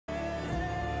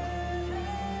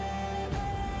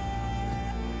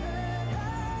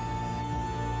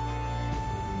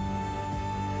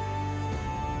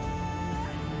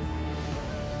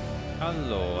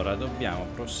Allora, dobbiamo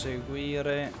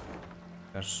proseguire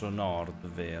verso nord,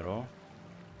 vero?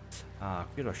 Ah,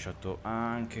 qui ho lasciato...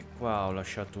 anche qua ho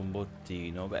lasciato un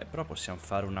bottino. Beh, però possiamo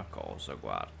fare una cosa,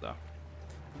 guarda.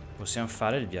 Possiamo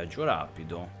fare il viaggio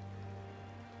rapido.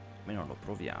 Almeno lo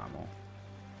proviamo.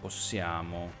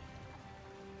 Possiamo...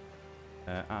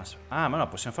 ma no,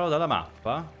 possiamo farlo dalla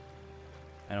mappa?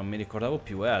 Non mi ricordavo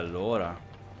più, allora.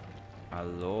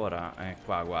 Allora,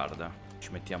 qua, guarda. Ci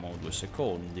mettiamo 2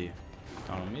 secondi.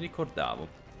 No, non mi ricordavo.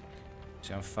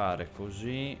 Possiamo fare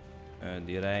così.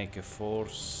 Direi che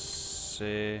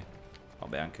forse...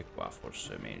 vabbè, anche qua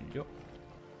forse è meglio.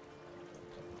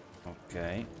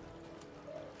 Ok.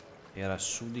 Era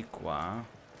su di qua.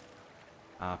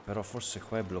 Ah, però forse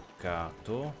qua è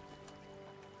bloccato.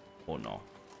 O no?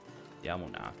 Vediamo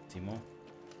un attimo.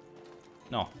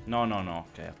 No, no, no, no.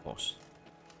 Ok, a posto.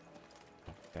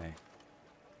 Ok.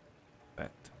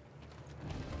 Aspetta.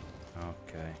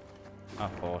 Ok. A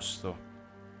posto.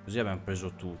 Così abbiamo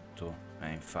preso tutto.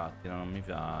 Infatti, no, non mi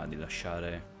va di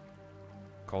lasciare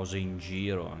cose in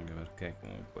giro, anche perché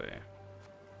comunque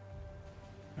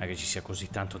non è che ci sia così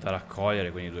tanto da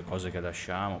raccogliere, quindi 2 cose che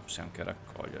lasciamo possiamo anche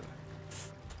raccoglierle.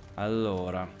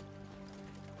 Allora,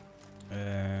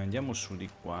 andiamo su di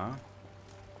qua.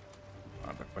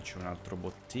 Guarda, qua c'è un altro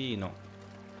bottino.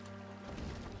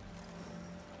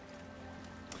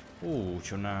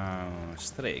 C'è una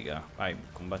strega. Vai,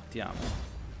 combattiamo.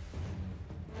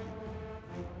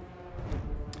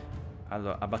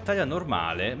 Allora, a battaglia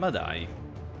normale, ma dai.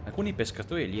 Alcuni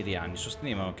pescatori iliriani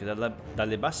sostenevano che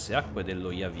dalle basse acque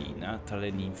dello Yavina, tra le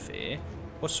ninfee,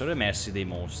 fossero emersi dei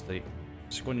mostri.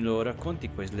 Secondo i loro racconti,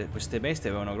 queste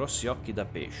bestie avevano grossi occhi da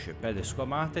pesce, pelle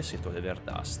squamate e setole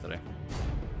verdastre.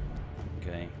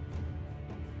 Ok.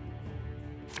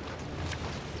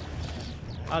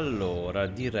 Allora,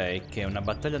 direi che è una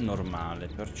battaglia normale,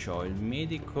 perciò il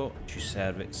medico ci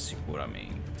serve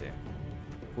sicuramente.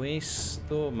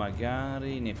 Questo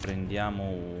magari ne prendiamo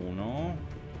uno.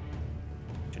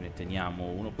 Ce ne teniamo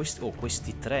uno.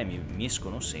 Questi 3 mi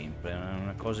escono sempre. È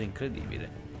una cosa incredibile.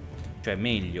 Cioè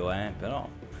meglio, però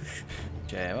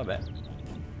cioè vabbè.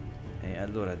 E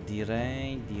allora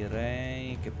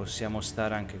direi che possiamo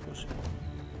stare anche così.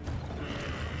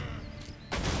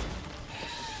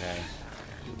 Ok.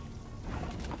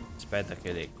 Aspetta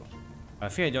che leggo. Alla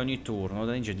fine di ogni turno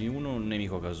danneggia di uno un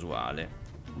nemico casuale.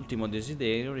 L'ultimo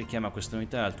desiderio richiama questa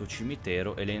unità al tuo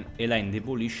cimitero e la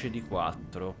indebolisce di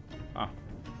 4. Ah,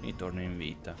 quindi torna in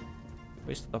vita.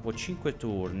 Questo dopo 5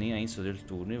 turni, all'inizio del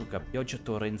turno, evoca pioggia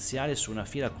torrenziale su una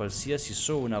fila qualsiasi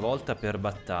solo una volta per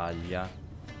battaglia.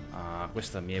 Ah,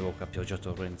 questa mi evoca pioggia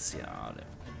torrenziale.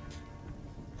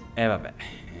 Vabbè.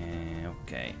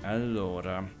 Ok,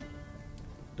 allora...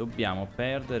 dobbiamo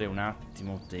perdere un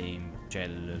attimo tempo, cioè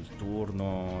il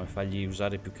turno, e fargli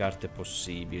usare più carte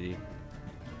possibili.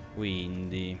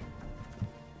 Quindi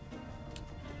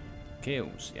che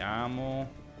usiamo?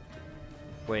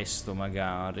 Questo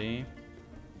magari.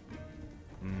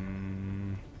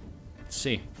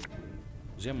 Sì,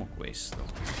 usiamo questo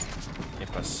e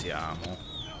passiamo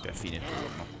a fine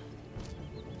turno.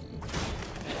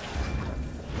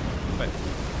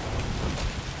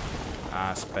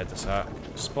 Aspetta,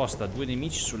 sposta 2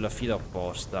 nemici sulla fila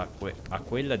opposta a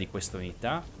quella di questa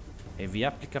unità e vi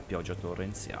applica pioggia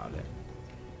torrenziale.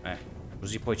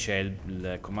 Così poi c'è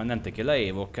il comandante che la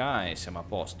evoca e siamo a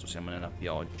posto, siamo nella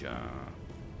pioggia.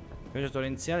 Pioggia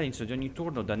torrenziale all'inizio di ogni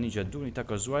turno danneggia 2 unità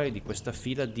casuali di questa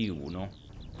fila di 1.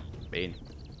 Bene.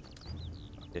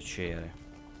 Fa piacere.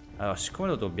 Allora, siccome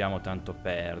lo dobbiamo tanto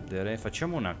perdere,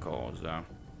 facciamo una cosa.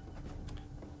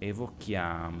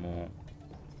 Evochiamo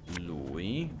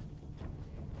lui.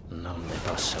 Non ne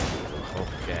passa uno.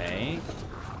 Ok.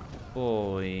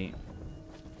 Poi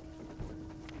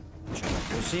facciamo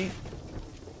così.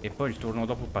 E poi il turno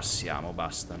dopo passiamo,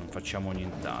 basta, non facciamo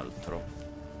nient'altro.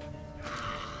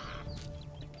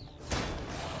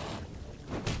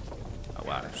 Ma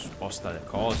guarda, sposta le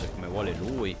cose come vuole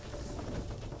lui.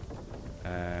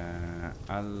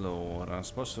 Allora,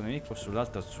 sposta un nemico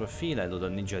sull'altra sua fila e lo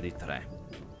danneggia di 3.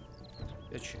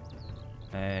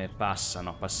 Piacere.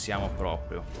 Passano, passiamo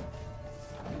proprio.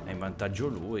 È in vantaggio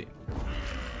lui.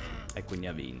 E quindi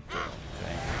ha vinto.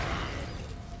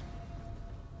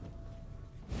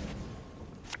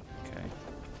 Ok.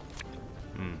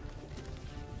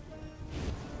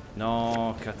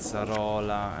 No,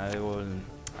 cazzarola. Avevo...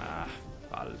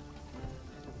 palle.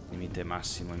 Limite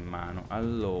massimo in mano.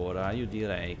 Allora, io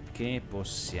direi che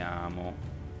possiamo...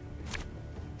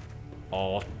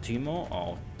 Ottimo,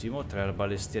 ottimo. 3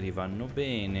 arbalestieri vanno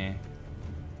bene.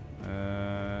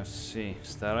 Sì,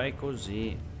 starei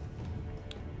così.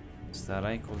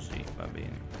 Starei così, va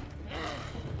bene.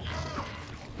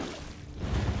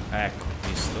 Ecco,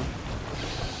 visto?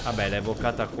 Vabbè, l'ha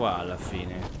evocata qua alla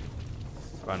fine.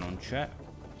 Qua non c'è.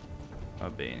 Va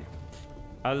bene.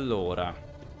 Allora,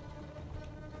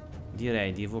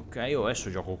 direi di evocare. Io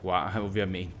adesso gioco qua,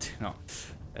 ovviamente. No.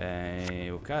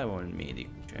 Evocare o il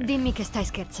medico? Cioè, Dimmi che stai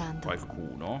scherzando.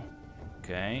 qualcuno.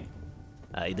 Ok.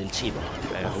 Hai del cibo?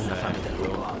 Ho una fame Perfetto. del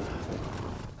lupo.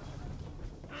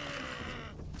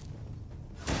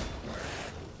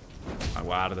 Ma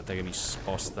guarda te che mi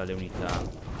sposta le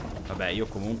unità. Vabbè, io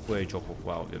comunque gioco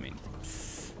qua, ovviamente.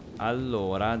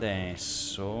 Allora,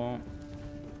 adesso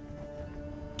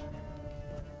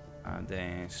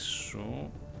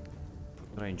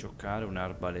potrei giocare un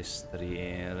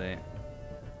arbalestriere.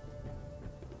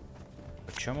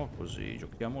 Facciamo così,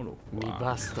 giochiamolo qua. Mi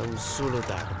basta un solo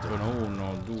dardo. Sono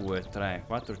 1, 2, 3,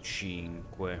 4,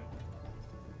 5.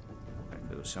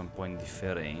 Credo sia un po'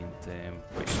 indifferente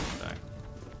questo, dai.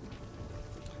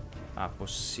 Ah,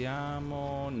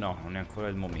 possiamo... No, non è ancora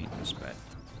il momento,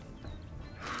 aspetta.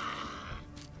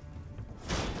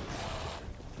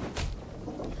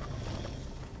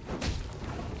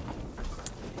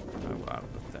 Ah,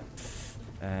 guarda te.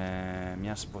 Mi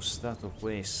ha spostato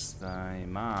questa, è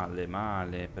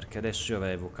male, perché adesso io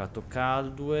avevo evocato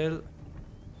Caldwell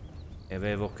e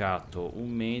avevo evocato un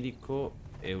medico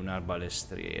e un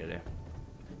arbalestriere.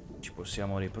 Ci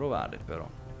possiamo riprovare però.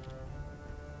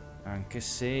 Anche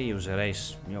se io userei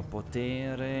il mio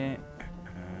potere.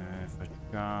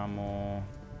 Facciamo.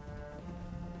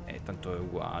 Tanto è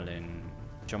uguale.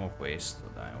 Facciamo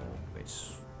questo, dai. O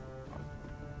questo. No,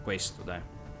 questo, dai.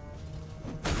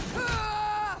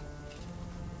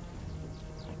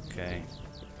 Ok.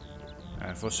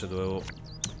 Forse dovevo.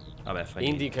 Vabbè, fai.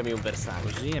 Indicami un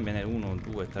bersaglio. Così, ebbene 1,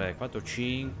 2, 3, 4,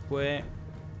 5.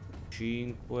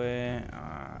 5.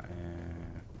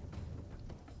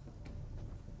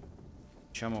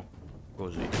 Facciamo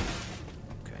così.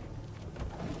 Ok.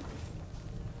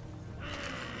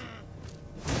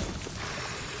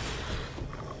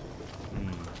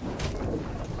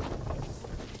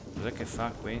 Cos'è che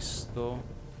fa questo?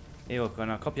 Evoca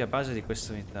una copia base di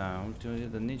questa unità. Ultimo dia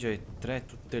danneggia e 3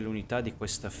 tutte le unità di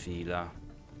questa fila.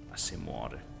 Ma se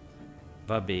muore.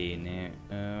 Va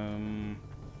bene.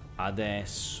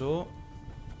 Adesso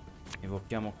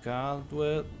evochiamo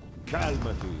Caldwell.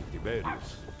 Calmati,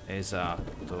 Tiberius.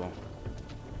 Esatto.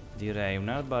 Direi un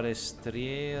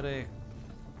arbalestriere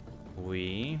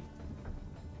qui.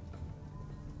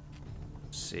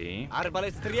 Sì.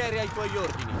 Arbalestriere ai tuoi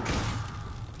ordini.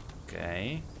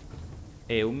 Ok.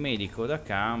 E un medico da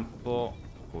campo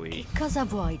qui. Cosa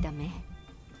vuoi da me?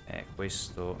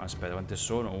 Questo. Aspetta, quante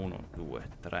sono? 1, 2,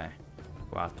 3,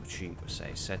 4, 5,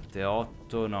 6, 7,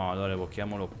 8. No, allora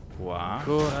evochiamolo qua.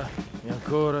 Ancora, e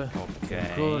ancora. Ok.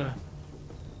 Ancora.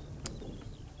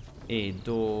 Ed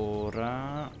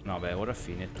ora... No, beh, ora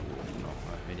fine turno.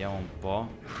 Vediamo un po'.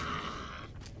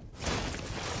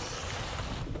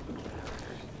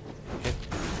 Che...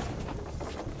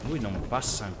 Lui non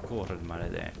passa ancora il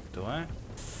maledetto, eh?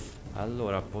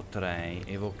 Allora potrei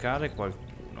evocare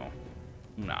qualcuno.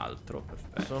 Un altro,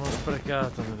 perfetto. Sono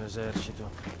sprecato nell'esercito.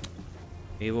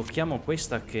 Evochiamo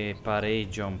questa che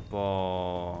pareggia un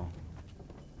po'.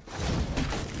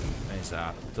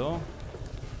 Esatto.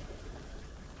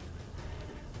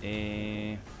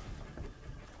 E...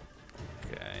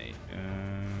 Ok.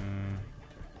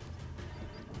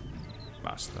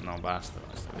 Basta, no, basta,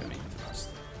 ovviamente,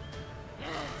 basta.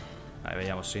 Dai,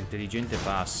 vediamo se intelligente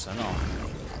passa, no.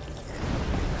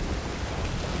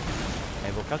 Ha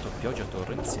evocato pioggia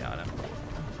torrenziale.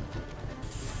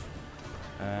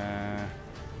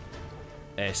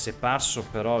 Se passo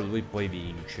però lui poi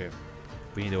vince.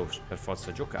 Quindi devo per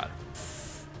forza giocare.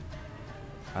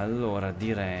 Allora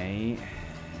direi...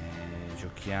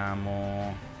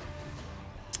 giochiamo...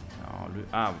 No, lui...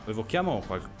 Ah, evochiamo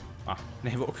qualcosa... Ah,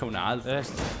 ne evoca un altro.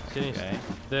 Destra, sinistra, Ok.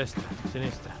 destra,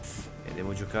 sinistra. E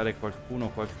devo giocare qualcuno,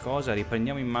 qualcosa.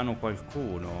 Riprendiamo in mano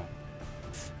qualcuno.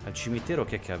 Al cimitero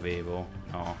che avevo?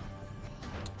 No.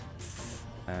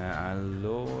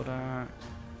 Allora...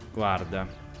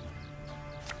 Guarda.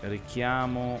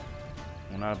 Richiamo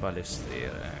un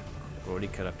arbalestiere. Quello lì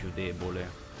che era più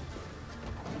debole.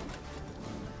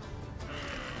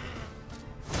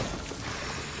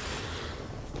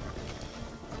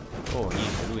 Oh,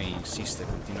 niente, lui insiste,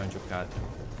 continua a giocare.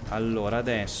 Allora,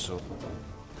 adesso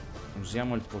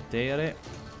usiamo il potere.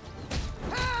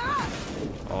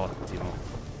 Ottimo.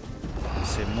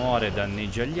 Se muore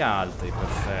danneggia gli altri,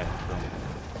 perfetto.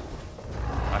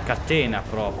 A catena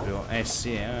proprio. Eh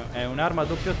sì, è un'arma a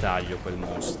doppio taglio quel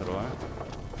mostro,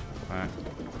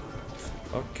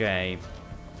 Ok.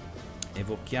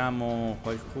 Evochiamo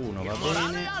qualcuno, va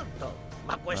bene.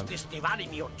 Ma questi stivali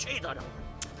mi uccidono.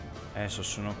 Adesso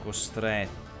sono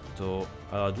costretto.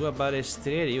 Allora, 2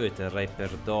 balestrieri io li terrei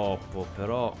per dopo,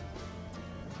 però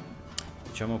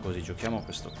facciamo così, giochiamo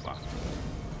questo qua.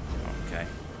 Ok.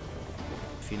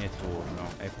 Fine turno.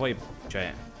 E poi,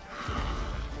 cioè...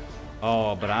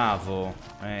 Oh, bravo.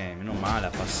 Meno male,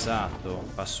 ha passato.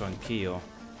 Passo anch'io.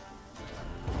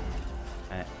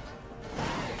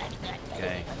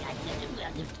 Ok.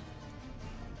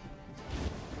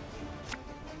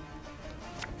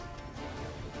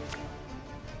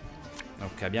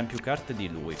 Ok, abbiamo più carte di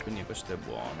lui, quindi questo è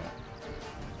buono.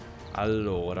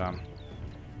 Allora,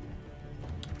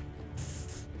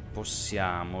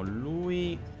 possiamo,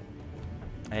 lui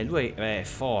è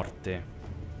forte.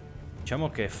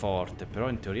 Diciamo che è forte, però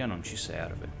in teoria non ci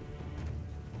serve,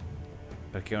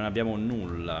 perché non abbiamo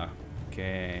nulla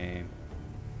che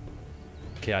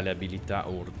ha le abilità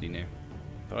ordine.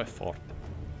 Però è forte.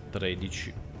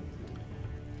 13.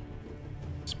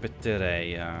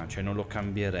 Aspetterei cioè non lo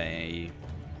cambierei.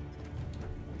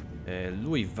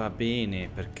 Lui va bene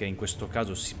perché in questo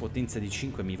caso si potenzia di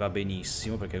 5, mi va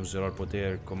benissimo perché userò il potere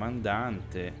del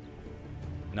comandante.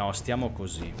 No, stiamo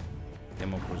così.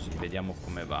 Stiamo così, vediamo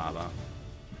come va.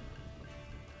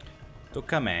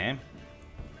 Tocca a me.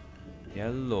 E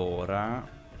allora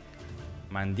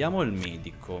mandiamo il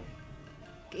medico.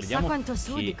 Chissà Vediamo quanto chi-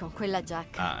 sudi con quella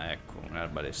giacca. Ah, ecco,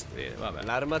 un'arbalestiere. Vabbè.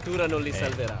 L'armatura non li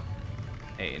salverà.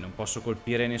 Non posso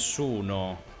colpire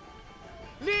nessuno.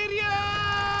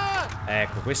 Liria!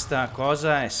 Ecco, questa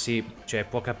cosa sì, cioè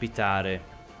può capitare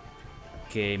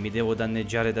che mi devo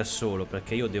danneggiare da solo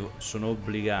perché io sono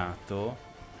obbligato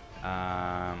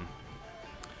a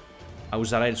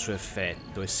usare il suo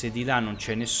effetto, e se di là non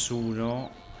c'è nessuno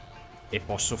e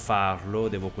posso farlo,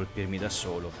 devo colpirmi da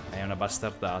solo. È una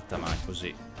bastardata, ma è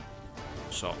così.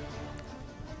 Lo so.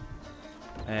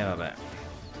 Vabbè.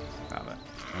 Vabbè,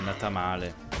 è andata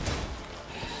male.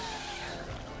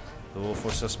 Devo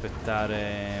forse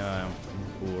aspettare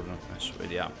un turno. Adesso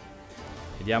vediamo.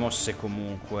 Vediamo se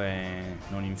comunque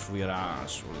non influirà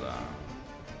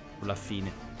sulla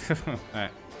fine.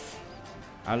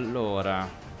 Allora,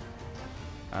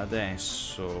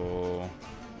 adesso,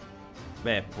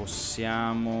 beh,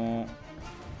 possiamo...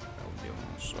 Oddio,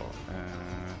 non so.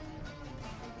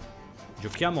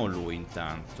 Giochiamo lui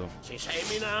intanto. Si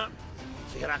semina,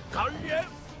 si raccoglie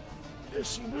e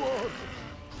si muore.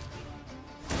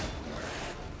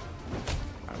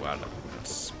 Ah, guarda come la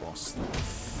sposta.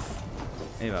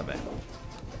 E vabbè.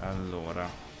 Allora,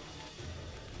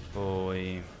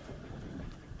 poi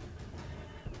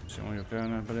possiamo giocare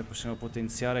una bella, possiamo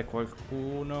potenziare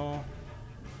qualcuno.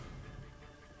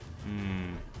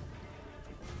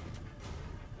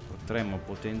 Potremmo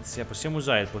potenziare, possiamo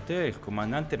usare il potere del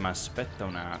comandante, ma aspetta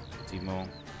un attimo.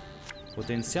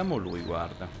 Potenziamo lui,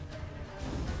 guarda.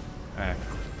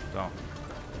 Ecco, no.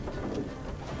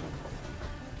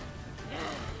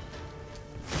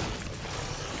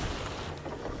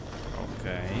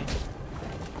 Ok.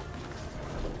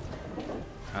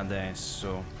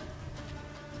 Adesso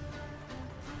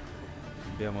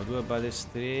abbiamo 2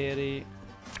 balestrieri.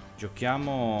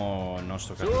 Giochiamo il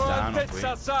nostro capitano qui. Sua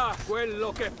Altezza sa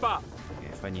quello che fa. Che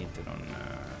fa niente, non...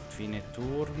 Fine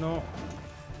turno.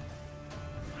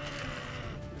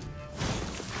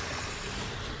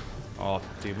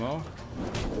 Ottimo.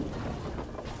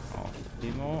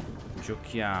 Ottimo.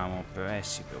 Giochiamo per...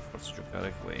 sì, devo forse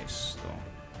giocare questo.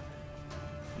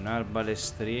 Un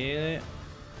arbalestriere.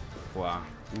 Qua.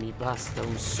 Mi basta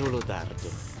un solo dardo.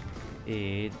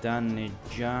 E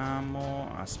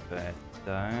danneggiamo...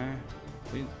 Aspetta,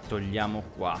 qui togliamo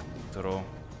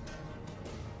 4.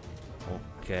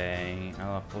 Ok,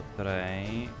 allora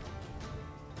potrei...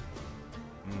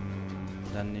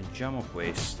 danneggiamo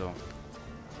questo.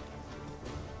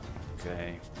 Ok.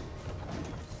 Che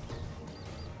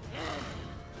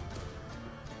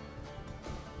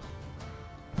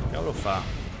cavolo fa?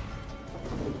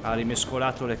 Ha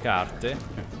rimescolato le carte.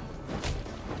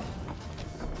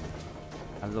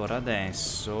 Allora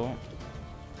adesso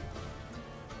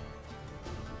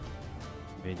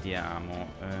vediamo.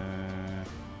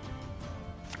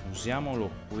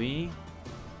 Usiamolo qui.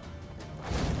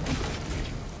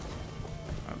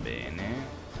 Va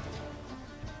bene.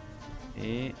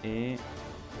 E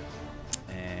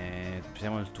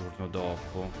prendiamo il turno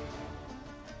dopo.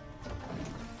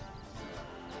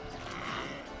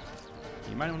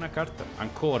 Rimane una carta.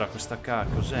 Ancora questa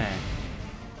carta. Cos'è?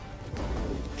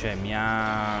 Cioè mi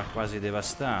ha quasi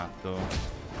devastato.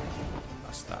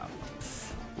 Bastato.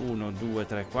 1, 2,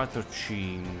 3, 4,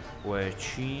 5.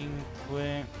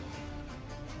 5.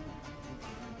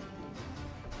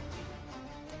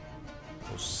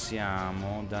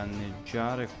 possiamo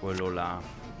danneggiare quello là.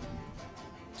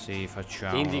 Sì,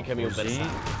 facciamo Indicami un così.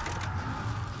 bersaglio.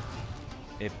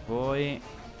 E poi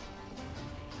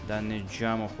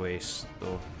danneggiamo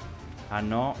questo. Ah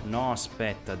no, no,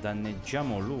 aspetta,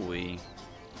 danneggiamo lui.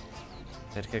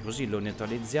 Perché così lo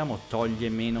neutralizziamo, toglie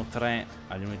 -3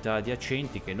 alle unità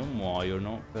adiacenti che non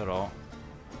muoiono, però...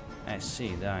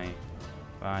 sì, dai.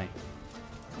 Vai.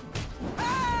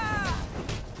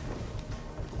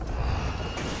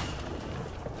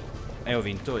 E ho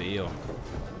vinto io.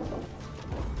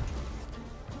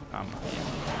 Mamma mia.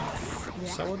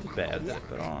 Pensavo di perdere,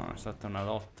 però è stata una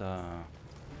lotta...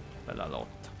 bella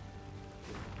lotta.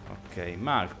 Ok,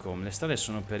 Malcolm, le strade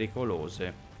sono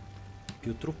pericolose.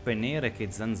 Più truppe nere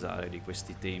che zanzare di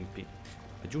questi tempi.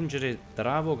 Raggiungere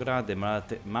Dravograd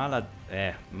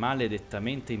è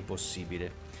maledettamente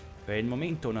impossibile. Per il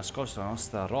momento ho nascosto la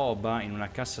nostra roba in una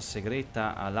cassa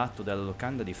segreta a lato della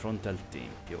locanda di fronte al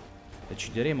tempio.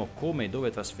 Decideremo come e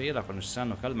dove trasferirla quando si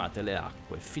saranno calmate le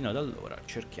acque. Fino ad allora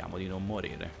cerchiamo di non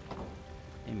morire.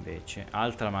 E invece,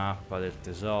 altra mappa del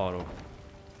tesoro.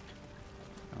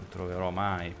 Non troverò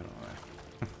mai, però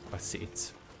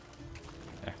pazienza.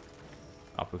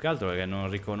 No, più che altro perché non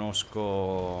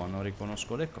riconosco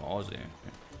le cose.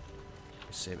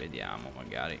 E se vediamo,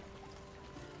 magari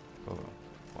può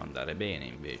andare bene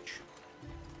invece.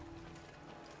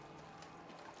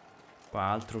 Qua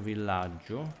altro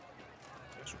villaggio.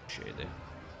 Che succede?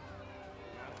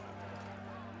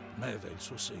 Maeve e il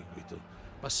suo seguito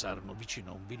passarono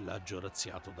vicino a un villaggio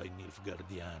razziato dai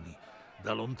Nilfgaardiani.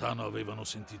 Da lontano avevano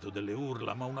sentito delle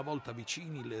urla, ma una volta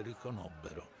vicini le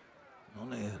riconobbero.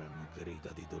 Non erano grida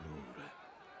di dolore,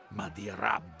 ma di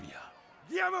rabbia.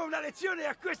 Diamo una lezione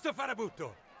a questo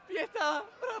farabutto! Pietà,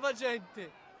 brava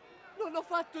gente! Non ho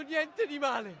fatto niente di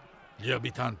male! Gli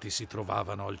abitanti si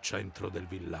trovavano al centro del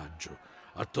villaggio,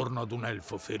 attorno ad un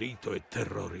elfo ferito e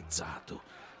terrorizzato.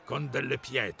 Con delle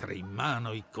pietre in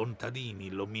mano i contadini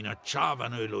lo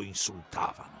minacciavano e lo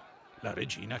insultavano. La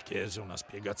regina chiese una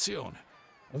spiegazione.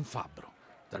 Un fabbro,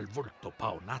 dal volto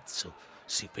paonazzo,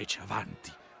 si fece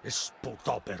avanti e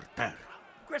sputò per terra.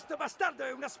 Questo bastardo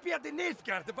è una spia di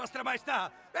Nilfgaard, vostra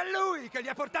maestà! È lui che li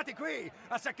ha portati qui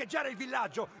a saccheggiare il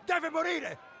villaggio! Deve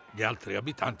morire! Gli altri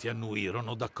abitanti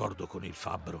annuirono d'accordo con il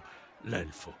fabbro.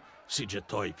 L'elfo si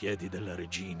gettò ai piedi della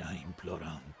regina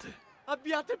implorante.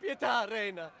 Abbiate pietà,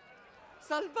 Rena!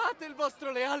 Salvate il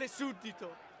vostro leale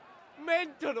suddito!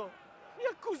 Mentono! Mi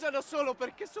accusano solo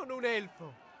perché sono un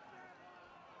elfo!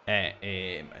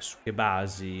 Su che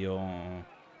basi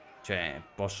io... Cioè,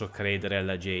 posso credere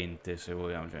alla gente, se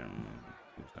vogliamo. Cioè,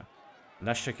 scusa.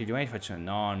 Lascia che gli umani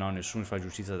facciano... No, nessuno fa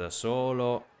giustizia da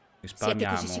solo.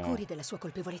 Risparmiamo. Siete così sicuri della sua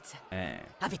colpevolezza?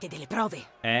 Avete delle prove?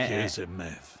 Chiese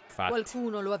Maeve.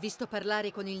 Qualcuno lo ha visto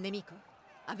parlare con il nemico?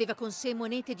 Aveva con sé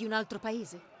monete di un altro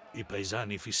paese? I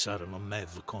paesani fissarono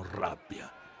Maeve con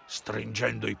rabbia,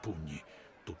 stringendo i pugni.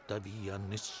 Tuttavia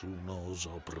nessuno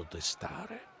osò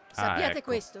protestare. Sappiate ecco.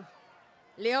 questo.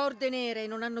 Le orde nere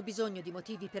non hanno bisogno di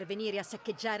motivi per venire a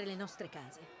saccheggiare le nostre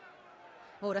case.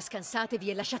 Ora scansatevi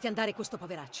e lasciate andare questo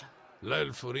poveraccio.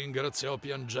 L'elfo ringraziò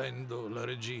piangendo la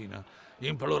regina,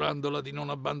 implorandola di non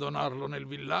abbandonarlo nel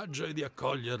villaggio e di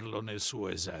accoglierlo nel suo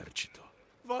esercito.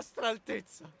 Vostra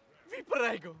Altezza, vi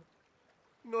prego,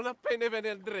 non appena ve ne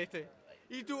andrete,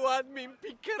 i Duan mi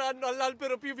impiccheranno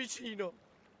all'albero più vicino.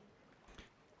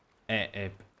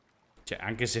 Cioè,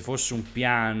 anche se fosse un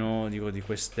piano, dico, di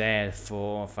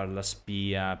quest'elfo, far la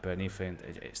spia per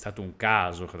è stato un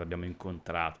caso che l'abbiamo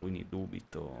incontrato, quindi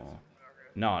dubito.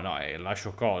 No,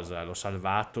 lascio cosa? L'ho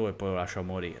salvato e poi lo lascio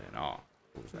morire. No,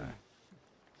 scusa.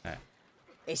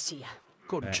 E sia.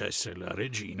 Concesse la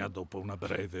regina dopo una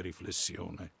breve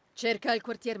riflessione. Cerca il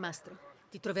quartiermastro.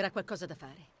 Ti troverà qualcosa da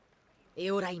fare. E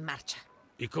ora in marcia.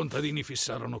 I contadini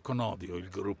fissarono con odio il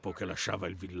gruppo che lasciava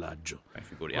il villaggio.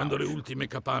 Figuriamoci. Quando le ultime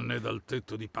capanne dal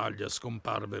tetto di paglia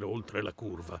scomparvero oltre la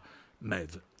curva,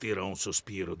 Maeve tirò un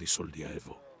sospiro di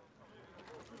sollievo.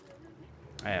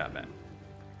 Vabbè.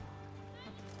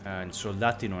 I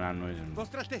soldati non hanno...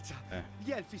 Vostra Altezza,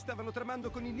 gli elfi stavano tramando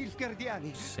con i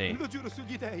Nilfgaardiani. Sì. Lo giuro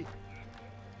sugli dei.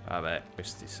 Vabbè,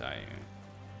 questi sai...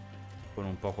 Con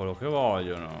un po' quello che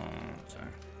vogliono. Cioè,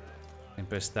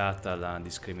 sempre stata la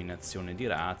discriminazione di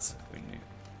razza, quindi...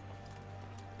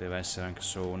 Deve essere anche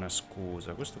solo una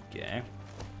scusa. Questo chi è?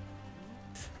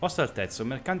 Vostra Altezza, un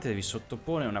mercante vi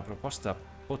sottopone una proposta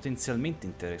potenzialmente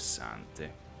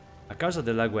interessante. A causa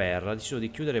della guerra ha deciso di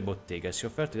chiudere bottega e si è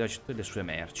offerto di darci tutte le sue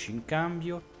merci. In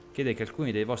cambio chiede che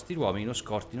alcuni dei vostri uomini lo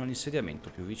scortino all'insediamento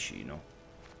più vicino.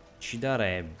 Ci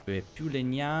darebbe più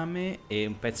legname e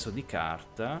un pezzo di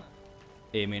carta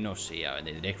e meno, sì,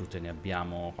 delle reclute ne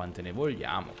abbiamo quante ne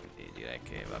vogliamo. direi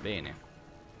che va bene.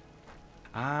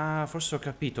 Ah, forse ho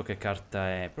capito che carta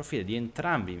è. Profilo di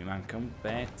entrambi, mi manca un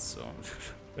pezzo.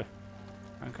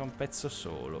 Manca un pezzo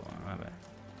solo. Vabbè.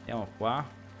 Andiamo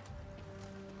qua.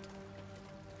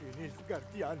 I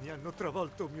Nilfgaardiani hanno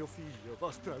travolto mio figlio,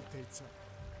 Vostra Altezza.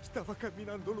 Stava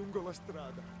camminando lungo la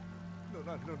strada. Non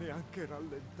hanno neanche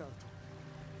rallentato.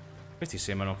 Questi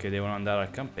sembrano che devono andare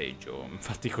al campeggio.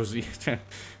 Infatti così, cioè,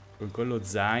 con quello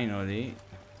zaino lì.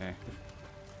 Un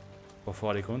po'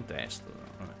 fuori contesto.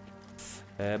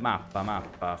 Vabbè.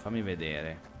 Mappa, fammi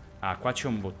vedere. Ah, qua c'è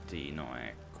un bottino,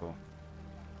 ecco.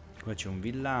 Qua c'è un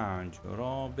villaggio,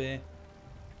 robe.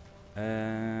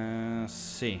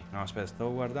 Sì, no, aspetta,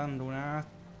 stavo guardando un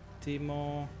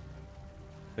attimo.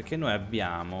 Perché noi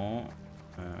abbiamo...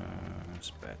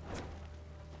 aspetta.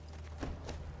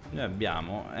 Noi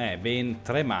abbiamo, ben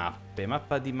 3 mappe.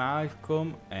 Mappa di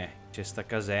Malcolm, c'è sta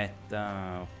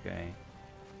casetta, ok.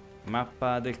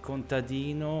 Mappa del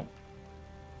contadino.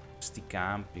 Sti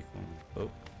campi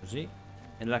così.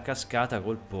 E la cascata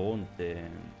col ponte.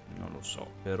 Non lo so.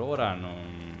 Per ora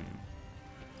non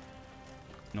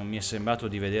mi è sembrato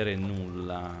di vedere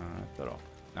nulla. Però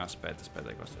no, aspetta,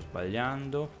 qua sto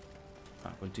sbagliando.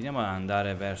 Continuiamo ad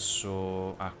andare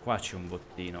verso... Ah, qua c'è un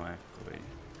bottino, ecco,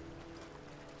 vedi.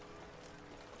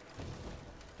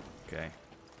 Ok.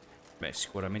 Beh,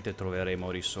 sicuramente troveremo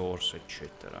risorse,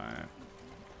 eccetera,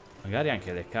 Magari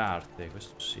anche le carte,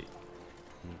 questo sì.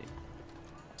 Quindi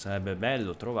sarebbe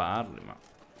bello trovarli, ma...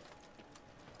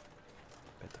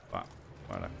 Aspetta qua.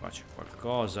 Guarda, qua c'è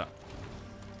qualcosa.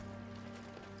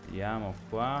 Vediamo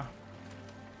qua.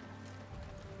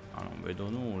 No, non vedo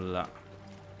nulla.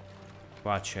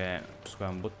 Qua c'è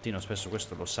un bottino. Spesso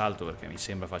questo lo salto perché mi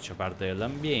sembra faccia parte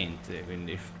dell'ambiente,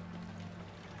 quindi...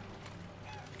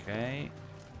 Ok.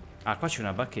 Ah, qua c'è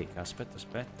una bacheca.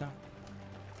 Aspetta.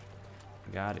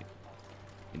 Magari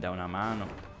mi dà una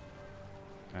mano.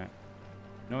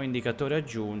 Nuovi indicatori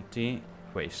aggiunti.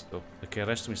 Questo. Perché il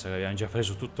resto mi sa che abbiamo già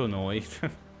preso tutto noi.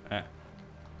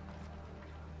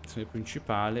 Azione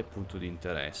principale, punto di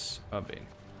interesse. Va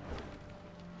bene.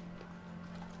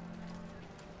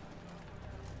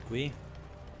 Qui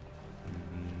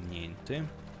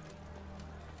niente.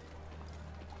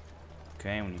 Ok,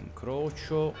 un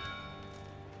incrocio.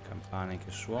 Campane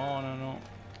che suonano.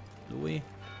 Lui.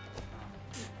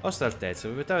 Vostra Altezza,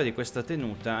 il proprietario di questa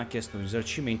tenuta ha chiesto un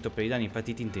risarcimento per i danni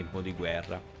patiti in tempo di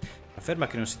guerra. Afferma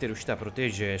che non siete riusciti a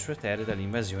proteggere le sue terre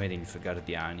dall'invasione dei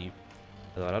Nilfgaardiani.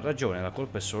 Allora, ha ragione, la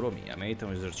colpa è solo mia. Merita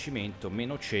un risarcimento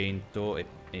meno 100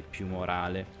 e più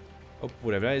morale.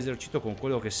 Oppure avrà l'esercito con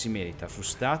quello che si merita.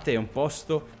 Frustate e un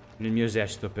posto nel mio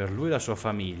esercito per lui e la sua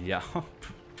famiglia.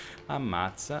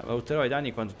 Ammazza. Valuterò i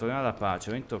danni quando tornerà la pace.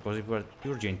 Ho vinto cose più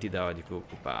urgenti da di cui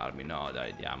occuparmi. No,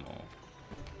 dai,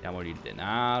 diamogli il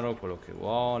denaro, quello che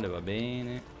vuole, va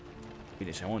bene.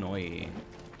 Quindi siamo noi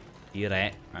i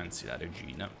re, anzi la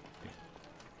regina.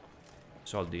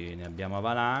 Soldi ne abbiamo a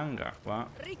valanga qua.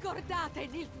 Ricordate,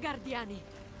 Nilfgaardiani,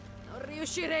 non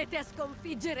riuscirete a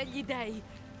sconfiggere gli dei.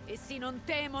 Essi non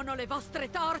temono le vostre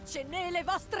torce né le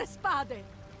vostre spade.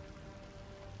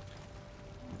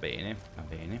 Bene, va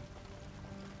bene.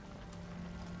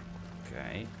 Ok.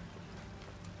 Andiamo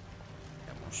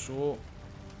su.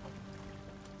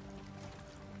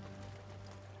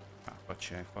 Qua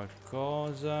c'è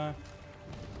qualcosa.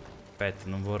 Aspetta,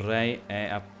 non vorrei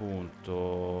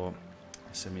appunto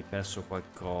essermi perso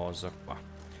qualcosa qua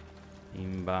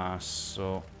in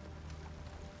basso.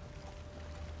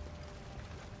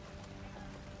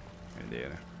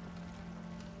 Vedere.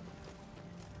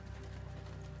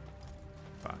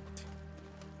 Infatti.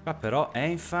 Qua però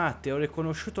infatti ho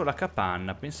riconosciuto la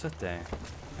capanna, pensa a te.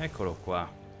 Eccolo qua.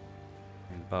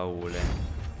 Il baule.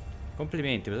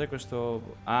 Complimenti, cos'è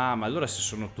questo? Ah, ma allora se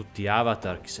sono tutti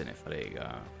avatar, chi se ne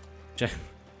frega? Cioè,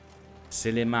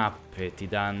 se le mappe ti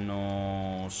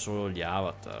danno solo gli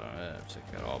avatar, sai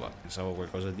che roba, pensavo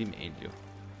qualcosa di meglio.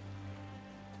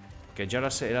 Che già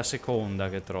è la seconda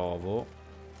che trovo.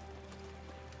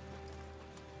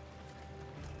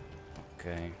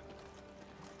 Ok.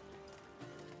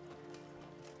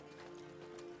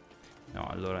 No,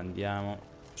 allora andiamo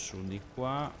su di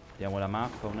qua. Vediamo la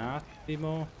mappa un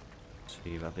attimo.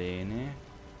 Sì, va bene.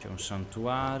 C'è un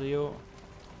santuario.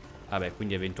 Vabbè,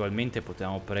 quindi eventualmente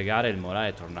potevamo pregare e il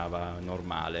morale tornava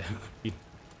normale.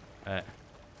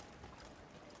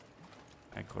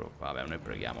 Eccolo qua. Vabbè, noi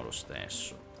preghiamo lo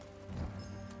stesso.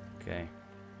 Ok.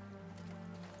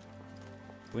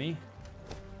 Qui.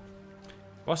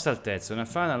 Vostra Altezza, una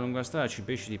frana lungo la strada ci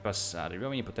impedisce di passare. Gli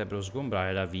uomini potrebbero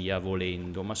sgombrare la via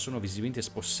volendo, ma sono visibilmente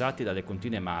spossati dalle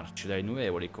continue marce, dai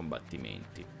innumerevoli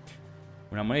combattimenti.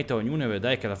 Una moneta ognuno e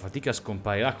vedrai che la fatica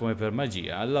scomparirà come per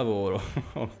magia. Al lavoro.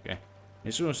 Ok.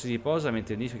 Nessuno si riposa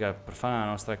mentre nidifica profana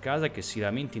la nostra casa, che si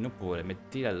lamentino pure.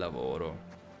 Mettili al lavoro.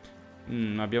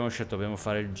 Abbiamo scelto, dobbiamo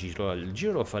fare il giro. Il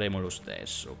giro lo faremo lo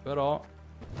stesso, però...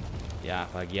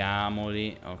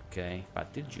 paghiamoli. Ok,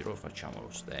 infatti il giro lo facciamo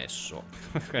lo stesso.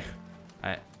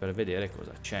 Per vedere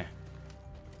cosa c'è.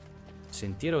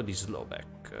 Sentiero di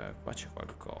Slovak. Qua c'è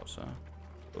qualcosa.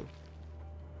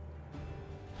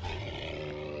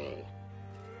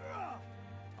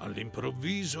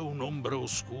 All'improvviso un'ombra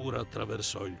oscura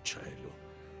attraversò il cielo.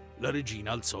 La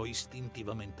regina alzò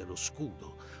istintivamente lo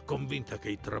scudo, convinta che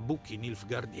i trabucchi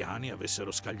nilfgaardiani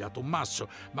avessero scagliato un masso,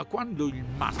 ma quando il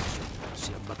masso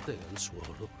si abbatté al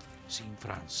suolo, si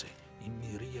infranse in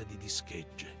miriadi di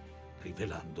schegge,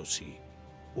 rivelandosi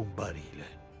un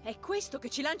barile. È questo che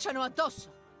ci lanciano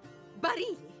addosso?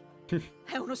 Barili?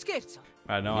 È uno scherzo.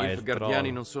 Ma no, I è il nilfgaardiani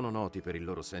troll. non sono noti per il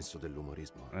loro senso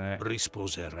dell'umorismo.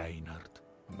 Rispose Reinhard.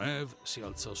 Mev si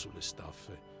alzò sulle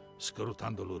staffe,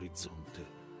 scrutando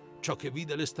l'orizzonte. Ciò che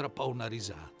vide le strappò una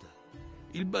risata.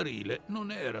 Il barile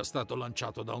non era stato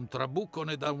lanciato da un trabucco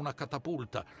né da una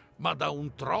catapulta, ma da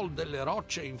un troll delle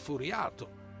rocce infuriato.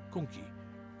 Con chi?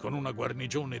 Con una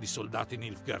guarnigione di soldati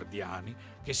nilfgaardiani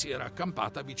che si era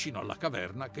accampata vicino alla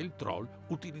caverna che il troll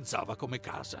utilizzava come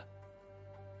casa.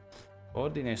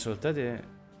 Ordine ai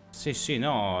soldati... Sì,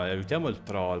 no, aiutiamo il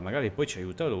troll, magari poi ci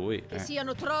aiuta lui. Che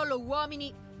siano troll o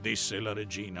uomini, Disse la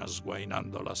regina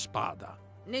sguainando la spada.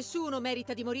 nessuno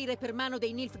merita di morire per mano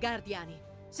dei nilfgaardiani.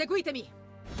 Seguitemi!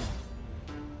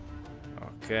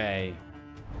 Ok.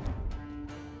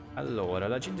 Allora,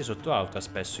 la gente sottovaluta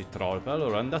spesso i troll per la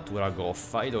loro andatura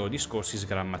goffa e i loro discorsi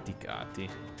sgrammaticati.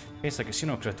 Pensa che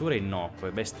siano creature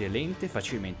innocue, bestie lente e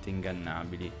facilmente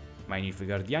ingannabili. Ma i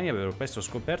nilfgaardiani avevano presto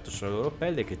scoperto sulla loro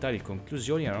pelle che tali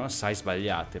conclusioni erano assai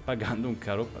sbagliate, pagando un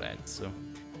caro prezzo.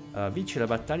 Vince la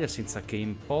battaglia senza che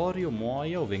Emporio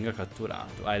muoia o venga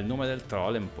catturato. Il nome del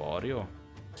troll è Emporio.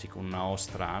 Sì, con una O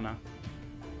strana.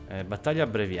 Battaglia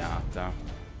abbreviata.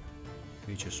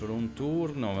 Qui c'è solo un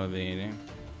turno, va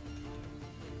bene.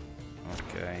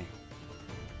 Ok.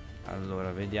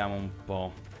 Allora, vediamo un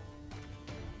po'.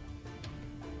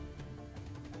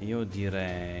 Io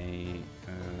direi...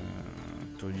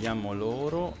 togliamo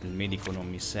loro. Il medico non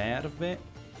mi serve.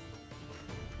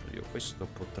 Questo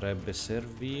potrebbe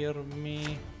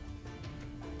servirmi.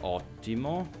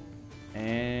 Ottimo.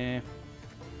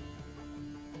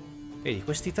 Vedi,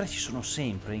 questi tre ci sono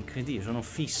sempre, incredibile, sono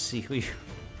fissi qui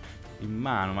in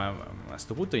mano, ma a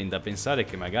sto punto viene da pensare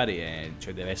che magari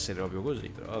cioè deve essere proprio così,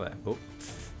 però vabbè, boh.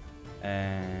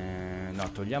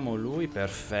 No, togliamo lui,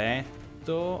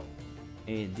 perfetto.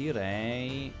 E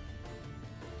direi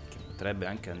che potrebbe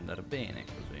anche andare bene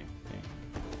così, sì.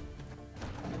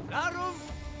 Larum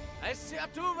esse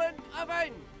atuvent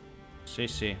aven.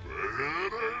 Sì.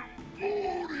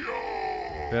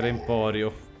 Per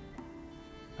Emporio.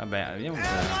 Vabbè, vediamo.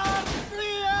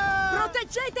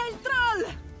 Proteggete il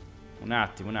troll! Un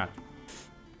attimo.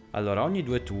 Allora, ogni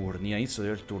 2 turni, all'inizio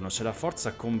del turno, se la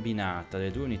forza combinata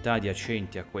delle 2 unità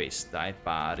adiacenti a questa è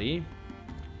pari,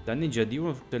 danneggia di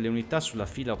 1 tutte le unità sulla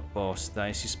fila opposta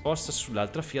e si sposta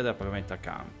sull'altra fila della propria metà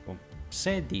campo.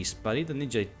 Se è dispari,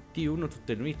 danneggia di 1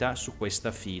 tutte le unità su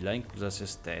questa fila, inclusa se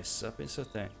stessa. Pensa a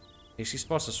te. E si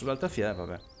sposta sull'altra fila,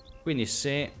 vabbè. Quindi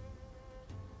se...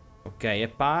 ok, è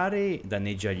pari,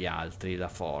 danneggia gli altri la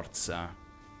forza.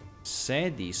 Se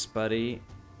è dispari,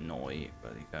 noi,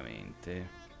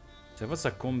 praticamente. Se la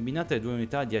forza combinata delle 2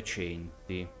 unità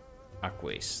adiacenti a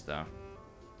questa.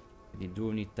 Quindi 2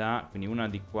 unità, quindi una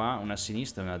di qua, una a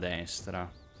sinistra e una a destra.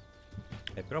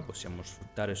 Però possiamo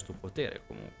sfruttare sto potere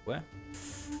comunque.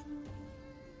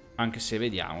 Anche se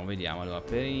vediamo. Allora,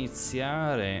 per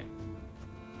iniziare...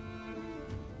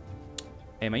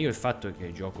 ma io il fatto è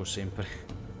che gioco sempre...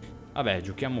 Vabbè,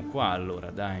 giochiamo qua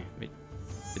allora, dai.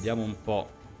 Vediamo un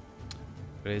po'.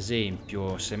 Per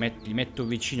esempio, se gli metto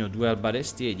vicino 2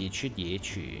 arbalestieri, 10 e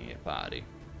 10 è pari.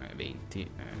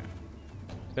 20.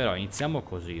 Però iniziamo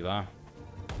così, va.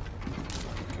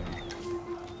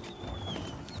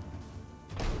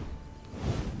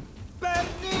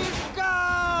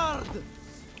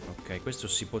 Ok, questo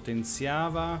si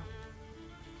potenziava.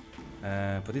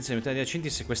 Potenzia le unità adiacenti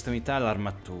se questa unità ha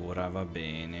l'armatura, va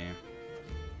bene.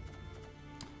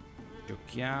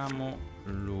 Giochiamo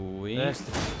lui.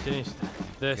 Destra, sinistra,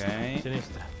 destra, Ok.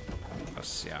 sinistra.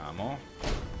 Passiamo.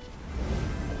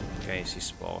 Ok, si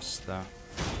sposta.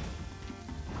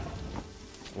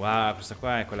 Wow, questa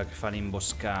qua è quella che fa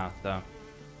l'imboscata.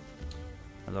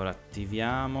 Allora,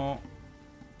 attiviamo.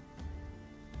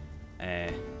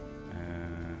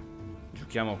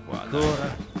 Giochiamo qua. Dai.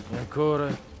 Ancora, e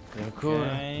ancora. E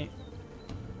ancora. Ok.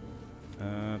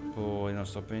 Poi non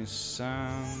sto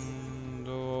pensando.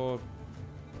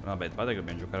 Vabbè, guarda che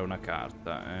dobbiamo giocare una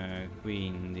carta.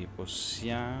 Quindi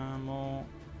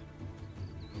possiamo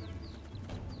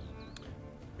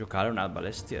giocare un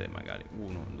arbalestiere magari.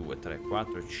 1, 2, 3,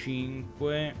 4,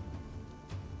 5.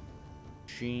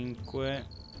 5.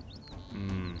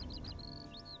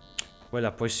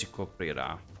 Quella poi si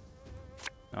coprirà.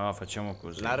 No, facciamo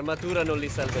così. L'armatura non li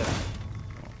salverà.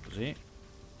 Così.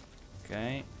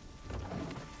 Ok.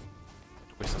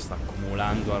 Questa sta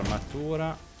accumulando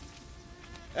armatura.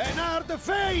 Enard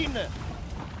Fein!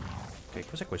 Ok,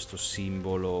 cos'è questo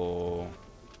simbolo?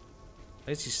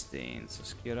 Resistenza,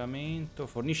 schieramento,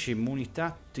 fornisce immunità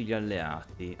a tutti gli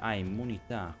alleati. Ah,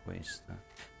 immunità questa.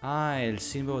 Ah, è il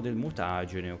simbolo del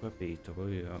mutagene, ho capito.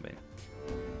 Poi va bene.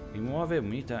 Rimuove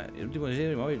immunità. L'ultimo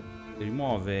desiderio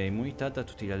rimuove immunità da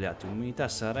tutti gli alleati. L'immunità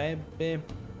sarebbe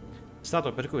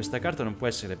stato per cui questa carta non può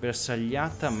essere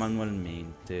bersagliata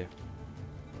manualmente.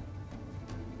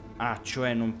 Ah,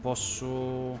 cioè non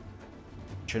posso...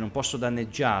 Cioè non posso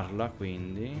danneggiarla,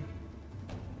 quindi...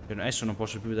 Adesso non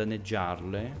posso più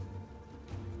danneggiarle.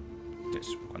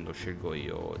 Adesso, quando scelgo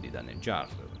io di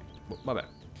danneggiarle. Boh, vabbè.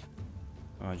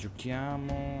 Allora,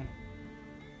 giochiamo...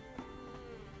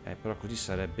 però così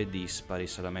sarebbe dispari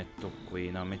se la metto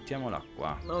qui. No, mettiamola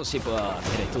qua. Non si può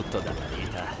avere tutto dalla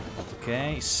vita.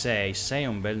 Ok, 6. 6 è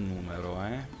un bel numero,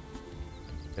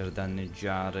 per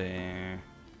danneggiare...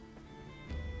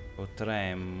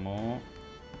 Potremmo...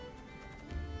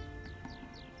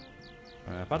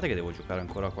 A parte che devo giocare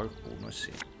ancora qualcuno,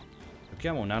 sì.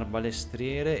 Giochiamo un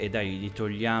arbalestriere e dai, gli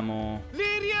togliamo...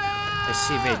 Liria! Eh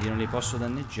sì, vedi, non li posso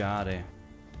danneggiare.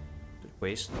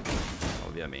 Questo,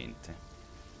 ovviamente.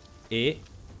 E...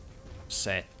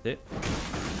 7.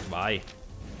 Vai.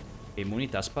 E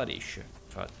immunità sparisce,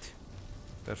 infatti.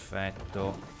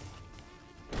 Perfetto.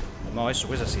 No, adesso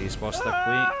questa si sposta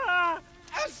qui.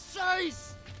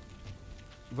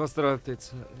 Vostra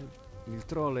Altezza, il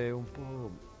troll è un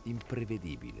po'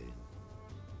 imprevedibile.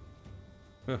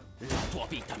 La tua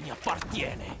vita mi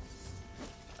appartiene.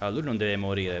 Allora, lui non deve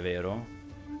morire, vero?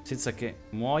 Senza che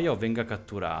muoia o venga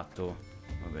catturato.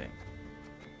 Vabbè.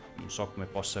 Non so come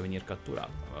possa venire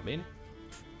catturato, va bene?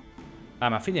 Ah,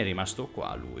 ma alla fine è rimasto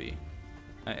qua lui.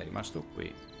 È rimasto qui.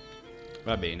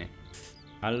 Va bene.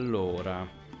 Allora.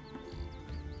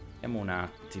 Vediamo un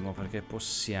attimo, perché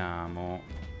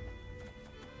possiamo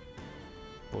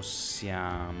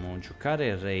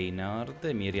giocare Reynard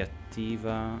e mi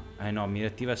riattiva... no, mi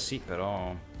riattiva sì,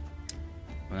 però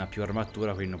non ha più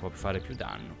armatura, quindi non può fare più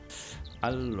danno.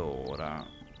 Allora,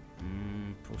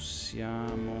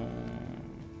 possiamo...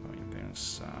 fammi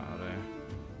pensare.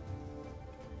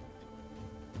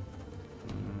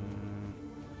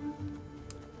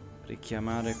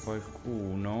 Richiamare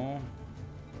qualcuno.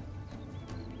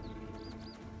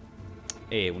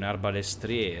 E un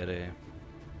arbalestriere.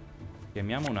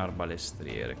 Chiamiamo un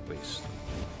arbalestriere questo,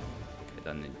 che è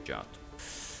danneggiato.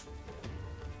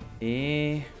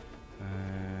 E...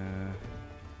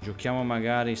 giochiamo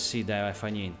magari... Sì, dai, fa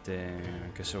niente.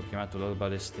 Anche se ho chiamato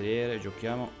l'arbalestriere,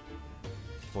 giochiamo...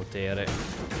 Potere.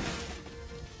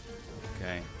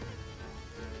 Ok.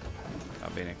 Va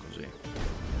bene così.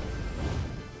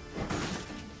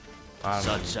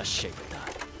 Saggia scelta.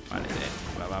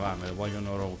 Maledetti. Va, me lo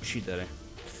vogliono uccidere.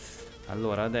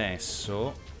 Allora,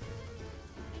 adesso...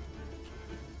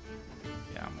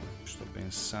 Sto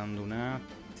pensando un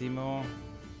attimo.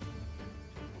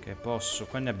 Che posso...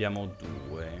 Qua ne abbiamo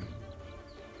 2.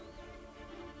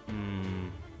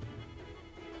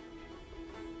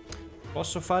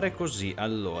 Posso fare così.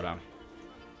 Allora,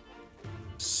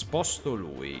 sposto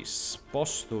lui.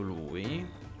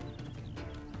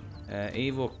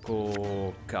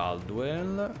 Evoco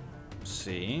Caldwell.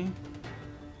 Sì.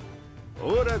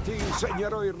 Ora ti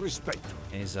insegnerò il rispetto.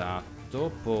 Esatto.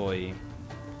 Poi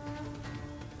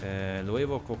lo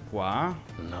evoco qua.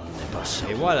 Non ne passa.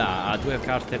 E voilà, ha 2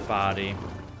 carte pari.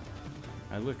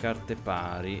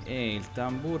 E il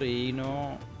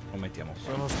tamburino lo mettiamo qua.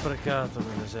 Sono sprecato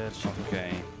nell'esercito.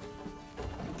 Ok.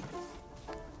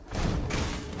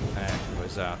 Ecco,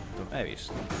 esatto. Hai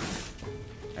visto?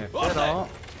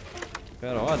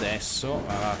 Però adesso...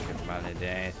 Ah, che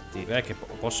maledetti. Che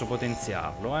posso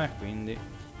potenziarlo, quindi...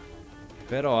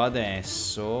 Però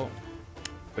adesso...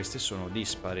 Questi sono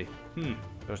dispari.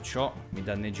 Perciò mi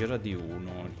danneggerà di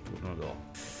 1 il turno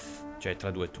dopo. Cioè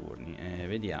tra 2 turni.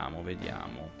 Vediamo.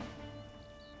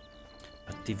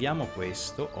 Attiviamo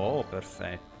questo. Oh,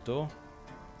 perfetto.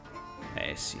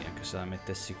 Sì, anche se la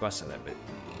mettessi qua sarebbe...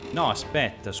 No,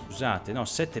 aspetta, scusate. No,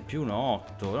 7 più 1,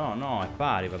 8. No, è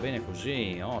pari, va bene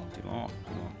così. Ottimo.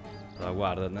 Allora,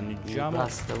 guarda, danneggiamo.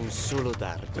 Basta un solo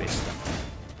dardo. Questa.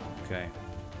 Ok.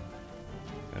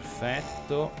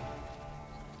 Perfetto.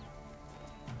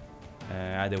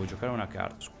 Devo giocare una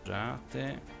carta,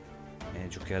 scusate.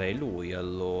 Giocherei lui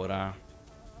allora.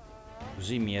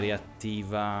 Così mi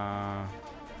riattiva.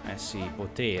 Sì, i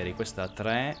poteri. Questa ha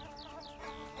 3.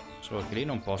 Solo che lì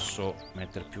non posso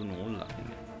mettere più nulla.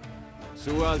 Quindi...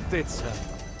 Sua Altezza.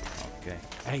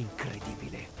 Ok. È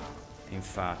incredibile.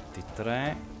 Infatti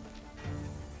 3.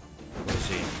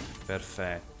 Così.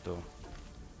 Perfetto.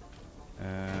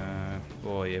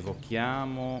 Poi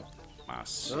evochiamo.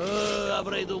 Massimo.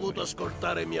 Avrei dovuto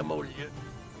ascoltare mia moglie.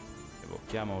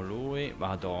 Evochiamo lui.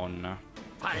 Madonna.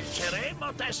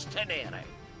 Falceremo teste nere.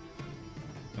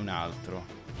 Un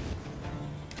altro.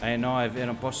 No, è vero,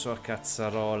 non posso a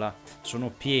cazzarola. Sono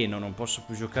pieno, non posso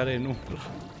più giocare nulla.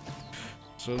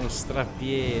 Sono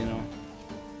strapieno.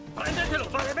 Prendetelo,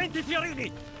 vale 20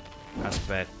 fiorini.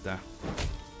 Aspetta.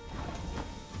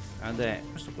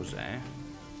 Questo cos'è?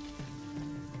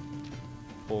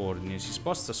 Ordine. Si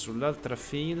sposta sull'altra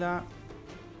fila.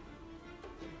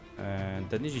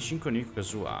 Danneggi 5 nemico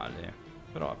casuale.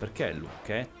 Però perché il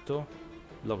lucchetto?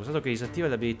 L'ho constato che disattiva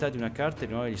l'abilità di una carta e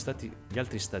rimuove gli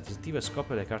altri stati. Disattiva e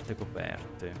scopre le carte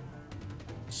coperte.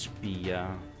 Spia.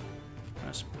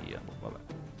 Una spia. Vabbè.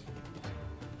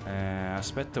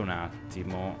 Aspetta un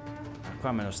attimo.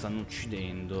 Qua me lo stanno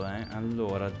uccidendo,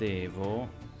 Allora devo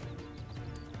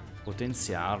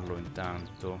potenziarlo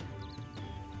intanto.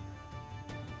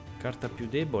 Carta più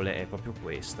debole è proprio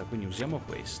questa, quindi usiamo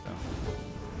questa.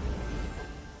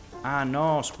 Ah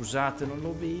no, scusate, non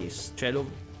l'ho visto. Cioè, l'ho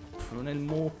nel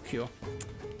mucchio.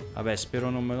 Vabbè, spero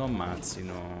non me lo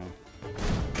ammazzino.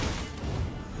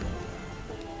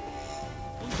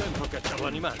 Un tempo cacciavo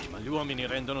animali, ma gli uomini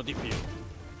rendono di più.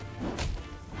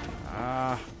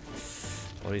 Ah,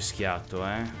 ho rischiato,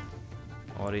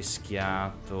 Ho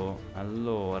rischiato.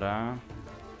 Allora,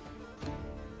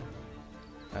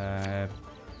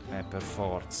 per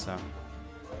forza.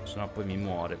 Sennò poi mi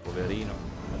muore, poverino.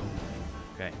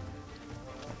 Ok.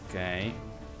 Ok.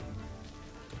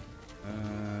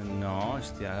 No,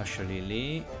 lasciali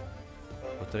lì.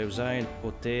 Potrei usare il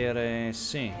potere,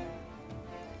 sì,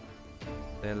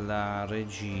 della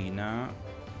regina.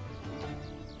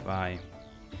 Vai.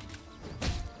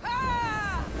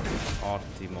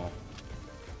 Ottimo.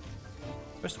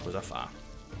 Questo cosa fa?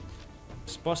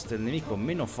 Sposta il nemico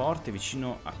meno forte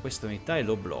vicino a questa unità e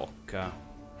lo blocca.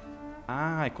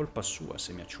 Ah, è colpa sua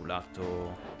se mi ha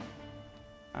ciulato.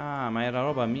 Ah, ma era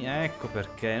roba mia. Ecco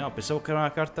perché. No, pensavo che era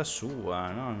una carta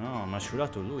sua. No, no, mi ha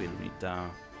ciulato lui l'unità.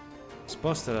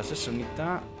 Sposta la stessa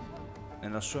unità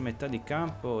nella sua metà di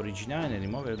campo originale e ne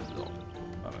rimuove il blocco.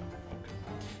 Vabbè,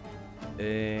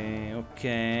 ok. Ok,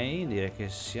 direi che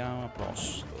siamo a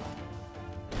posto.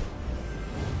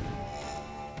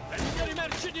 Pensieri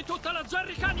merci di tutta la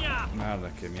Zarricania! Guarda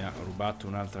che mi ha rubato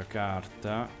un'altra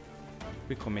carta.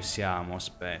 Qui come siamo?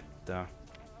 Aspetta.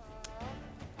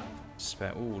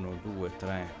 1, 2,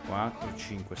 3, 4,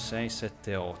 5, 6,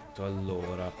 7, 8.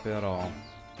 Allora, però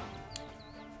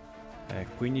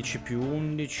 15 più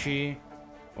 11.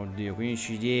 Oddio,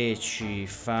 15, 10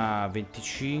 fa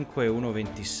 25 e 1,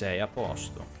 26. A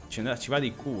posto. Ci va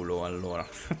di culo, allora.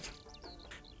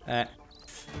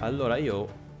 Allora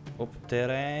io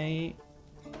opterei...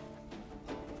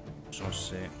 Non so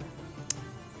se...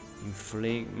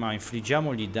 ma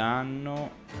infliggiamogli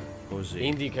danno. Così.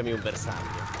 Indicami un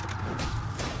bersaglio.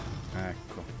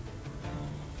 Ecco.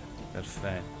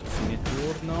 Perfetto. Fine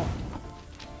turno.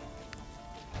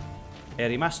 È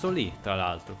rimasto lì, tra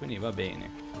l'altro, quindi va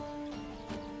bene.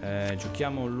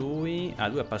 Giochiamo lui. Ah,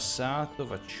 lui è passato.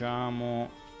 Facciamo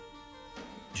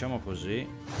così.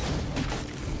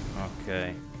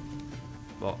 Ok.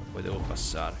 Boh, poi devo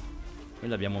passare. Noi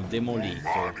l'abbiamo demolito.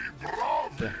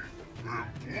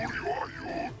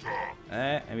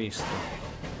 Hai visto?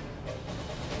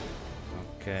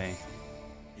 Ok.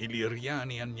 I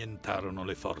liriani annientarono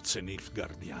le forze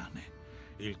nilfgaardiane.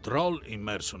 Il troll,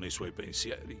 immerso nei suoi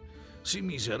pensieri, si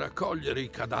mise a raccogliere i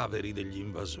cadaveri degli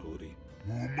invasori.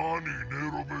 Umani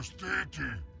nero vestiti,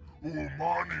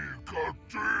 umani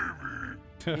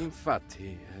cattivi.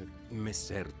 Infatti,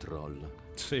 messer troll,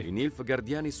 sì. I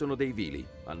nilfgaardiani sono dei vili.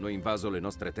 Hanno invaso le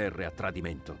nostre terre a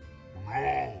tradimento.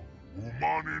 No,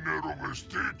 umani nero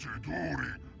vestiti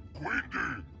duri,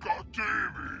 quindi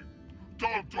cattivi.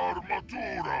 Tanta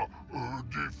armatura,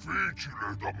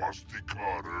 difficile da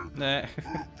masticare.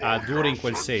 Duri in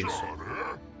quel senso.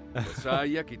 Lo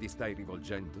sai a chi ti stai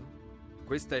rivolgendo?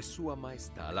 Questa è Sua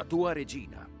Maestà, la tua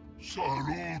regina.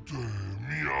 Salute,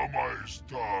 mia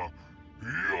maestà.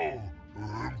 Io,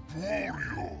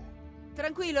 Empurio.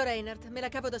 Tranquillo, Reinhardt, me la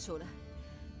cavo da sola.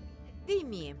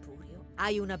 Dimmi, Empurio,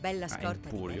 hai una bella scorta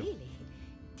di barili?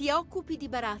 Ti occupi di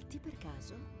baratti, per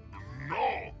caso?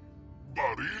 No!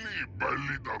 Barili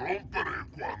belli da rompere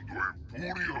quando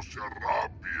Empurio si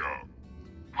arrabbia.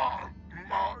 Ah,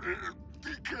 ma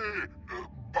di che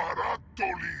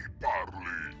barattoli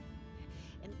parli?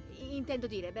 Intendo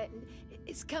dire,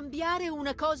 scambiare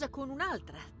una cosa con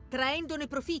un'altra, traendone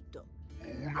profitto.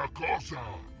 Una cosa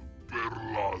per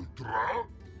l'altra?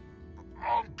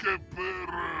 Anche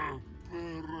per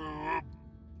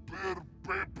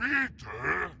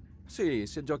pepite? Sì,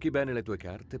 se giochi bene le tue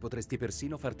carte, potresti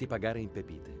persino farti pagare in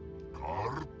pepite.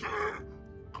 Carte,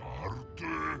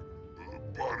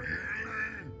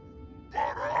 barili,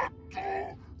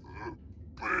 baratto,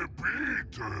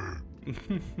 pepite.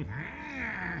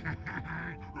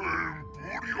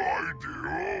 Empurio ha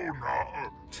ideona.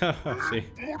 Sì.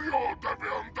 Empurio deve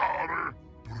andare.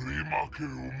 Prima che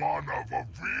Umana va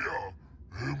via,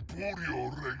 Empurio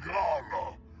regala.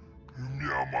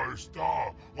 Mia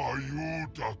maestà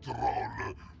aiuta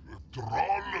Troll.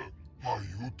 Troll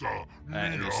aiuta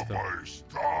mia visto.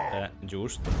 maestà.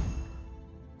 Giusto.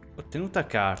 Ottenuta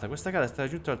carta. Questa carta sta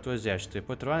raggiunta al tuo esercito e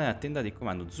puoi trovare nella tenda di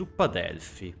comando zuppa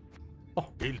d'elfi.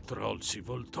 Oh. Il troll si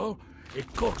voltò e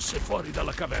corse fuori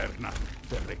dalla caverna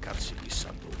per recarsi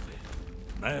chissà dove.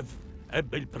 Mev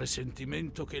ebbe il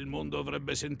presentimento che il mondo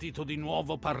avrebbe sentito di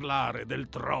nuovo parlare del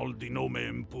troll di nome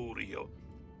Empurio.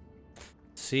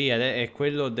 Sì, è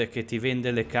quello che ti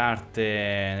vende le carte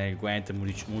nel Gwent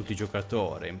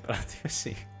multigiocatore, in pratica,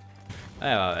 sì.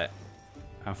 Vabbè.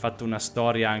 Hanno fatto una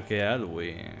storia anche a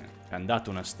lui. Hanno dato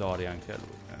una storia anche a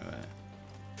lui.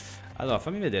 Allora,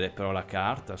 fammi vedere però la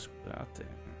carta, scusate.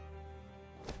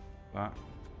 Qua.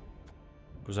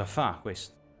 Cosa fa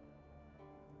questo?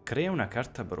 Crea una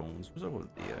carta bronzo. Cosa vuol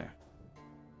dire?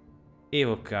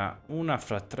 Evoca una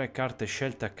fra 3 carte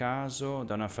scelte a caso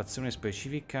da una frazione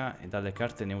specifica e dalle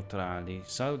carte neutrali.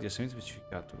 Salvo di essere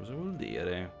specificato. Cosa vuol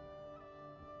dire?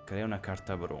 Crea una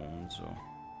carta bronzo.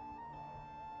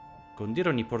 Condire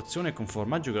ogni porzione con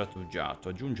formaggio grattugiato.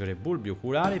 Aggiungere bulbi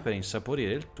oculari per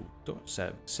insaporire il tutto.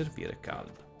 Servire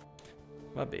caldo.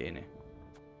 Va bene.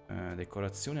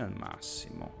 Decorazione al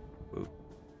massimo.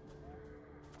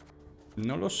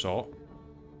 Non lo so.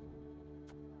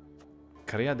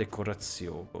 Crea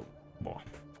decorazione. Boh.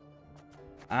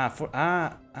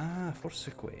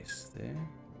 Forse queste.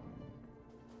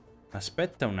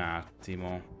 Aspetta un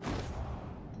attimo.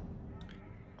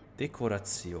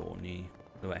 Decorazioni.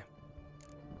 Dov'è?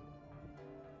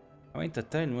 Aumenta a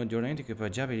te il numero di ornamenti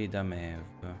equipaggiabili da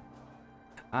Mev.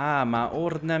 Ah, ma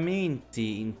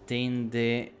ornamenti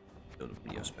intende...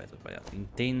 Io aspetta, ho sbagliato.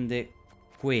 Intende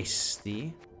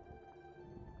questi?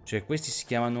 Cioè questi si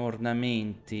chiamano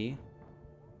ornamenti?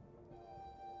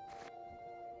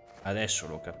 Adesso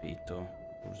l'ho capito.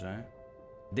 Scusa,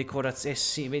 Decorazioni.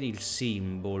 Sì, vedi il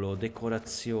simbolo.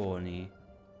 Decorazioni.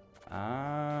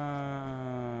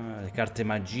 Ah, le carte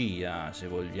magia, se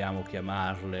vogliamo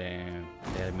chiamarle in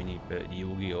termini di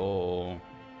Yu-Gi-Oh!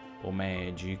 O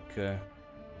Magic.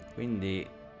 Quindi...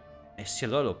 sì,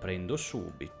 allora lo prendo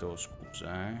subito,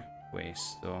 scusa,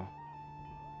 Questo.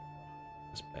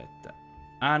 Aspetta.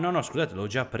 Ah, no, scusate, l'ho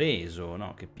già preso.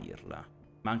 No, che pirla.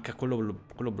 Manca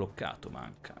quello bloccato,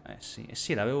 manca.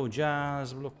 Sì, l'avevo già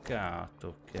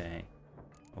sbloccato.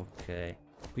 Ok.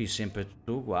 Qui sempre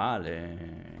tutto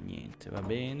uguale. Niente, va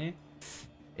bene.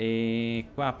 E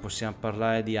qua possiamo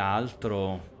parlare di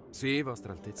altro. Sì,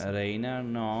 vostra altezza. Reina,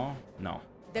 no.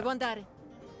 Devo andare.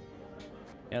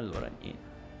 E allora niente.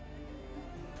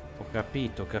 Ho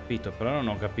capito, però non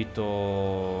ho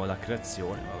capito la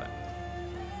creazione, vabbè.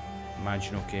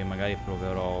 Immagino che magari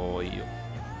proverò io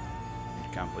il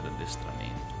campo di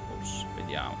addestramento, forse,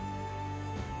 vediamo.